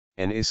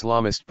An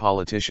Islamist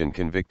politician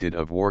convicted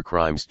of war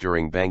crimes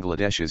during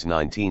Bangladesh's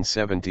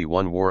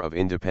 1971 War of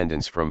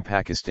Independence from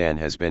Pakistan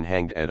has been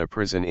hanged at a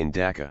prison in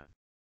Dhaka.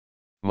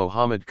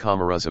 Mohammad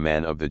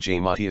Kamaruzzaman of the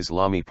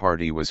Jamaat-e-Islami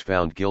party was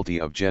found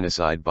guilty of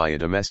genocide by a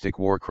domestic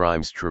war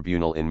crimes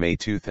tribunal in May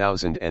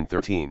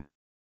 2013.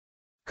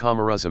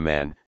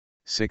 Kamaruzzaman,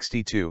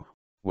 62,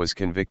 was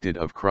convicted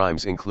of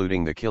crimes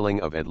including the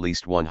killing of at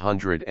least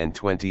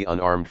 120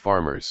 unarmed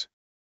farmers.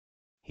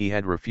 He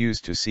had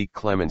refused to seek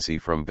clemency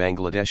from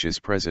Bangladesh's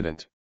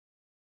president.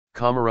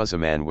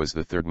 Kamaruzzaman was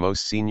the third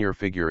most senior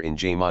figure in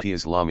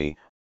Jamaat-e-Islami,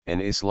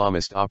 an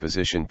Islamist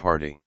opposition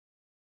party.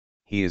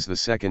 He is the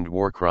second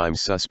war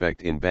crimes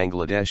suspect in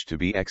Bangladesh to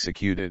be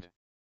executed.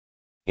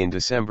 In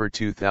December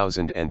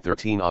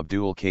 2013,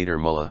 Abdul Kader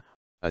Mullah,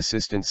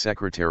 Assistant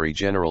Secretary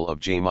General of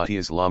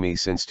Jamaat-e-Islami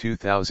since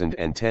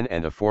 2010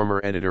 and a former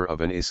editor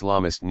of an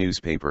Islamist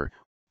newspaper,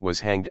 was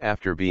hanged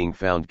after being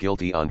found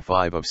guilty on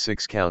 5 of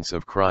 6 counts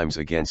of crimes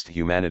against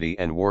humanity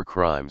and war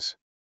crimes.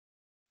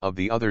 Of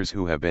the others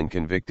who have been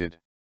convicted,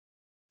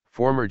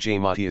 former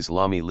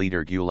Jamaat-e-Islami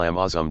leader Ghulam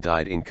Azam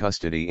died in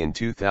custody in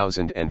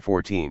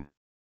 2014.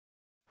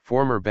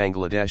 Former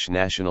Bangladesh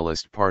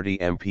Nationalist Party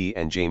MP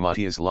and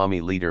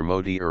Jamaat-e-Islami leader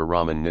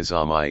Modi-ur-Rahman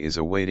Nizami is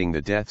awaiting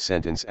the death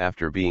sentence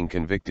after being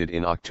convicted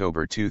in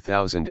October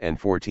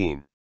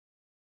 2014.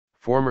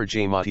 Former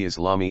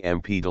Jamaat-e-Islami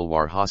MP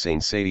Dilwar Hossain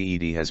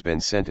Saeedi has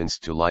been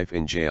sentenced to life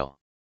in jail.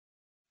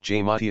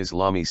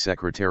 Jamaat-e-Islami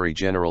Secretary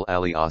General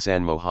Ali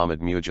Ahsan Mohammad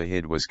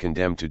Mujahid was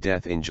condemned to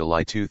death in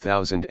July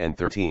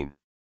 2013.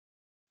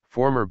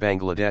 Former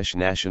Bangladesh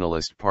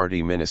Nationalist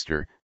Party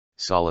Minister,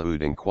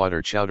 Salahuddin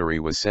Quadri Chowdhury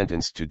was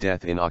sentenced to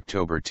death in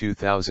October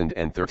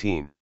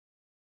 2013.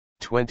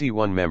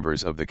 21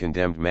 members of the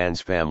condemned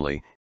man's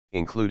family,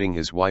 including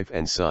his wife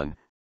and son,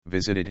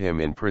 visited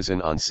him in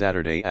prison on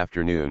Saturday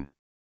afternoon.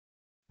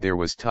 There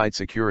was tight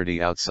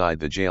security outside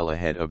the jail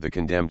ahead of the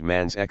condemned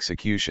man's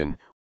execution,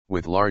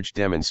 with large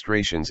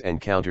demonstrations and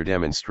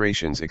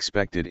counter-demonstrations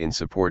expected in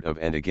support of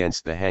and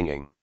against the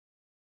hanging.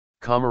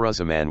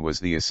 Kamaruzzaman was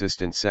the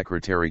Assistant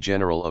Secretary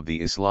General of the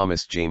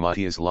Islamist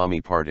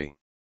Jamaat-e-Islami party.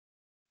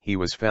 He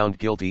was found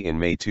guilty in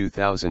May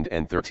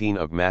 2013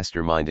 of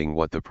masterminding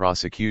what the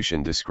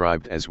prosecution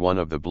described as one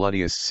of the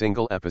bloodiest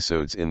single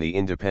episodes in the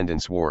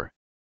independence war.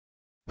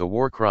 The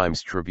War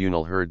Crimes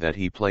Tribunal heard that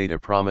he played a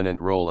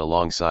prominent role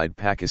alongside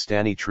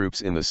Pakistani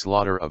troops in the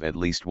slaughter of at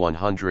least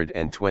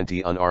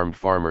 120 unarmed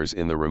farmers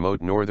in the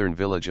remote northern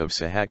village of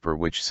Sahakpur,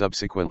 which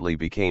subsequently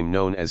became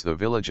known as the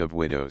Village of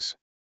Widows.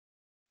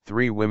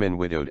 3 women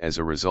widowed as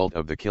a result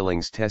of the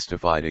killings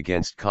testified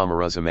against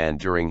Kamaruzzaman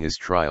during his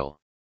trial.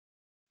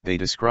 They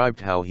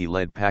described how he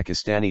led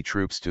Pakistani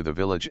troops to the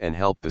village and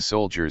helped the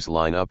soldiers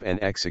line up and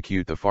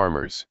execute the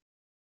farmers.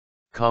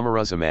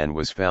 Kamaruzzaman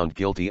was found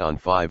guilty on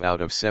 5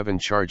 out of 7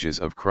 charges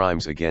of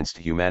crimes against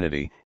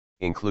humanity,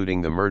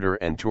 including the murder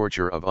and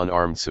torture of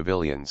unarmed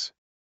civilians.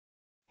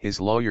 His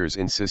lawyers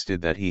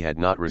insisted that he had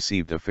not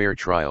received a fair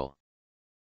trial.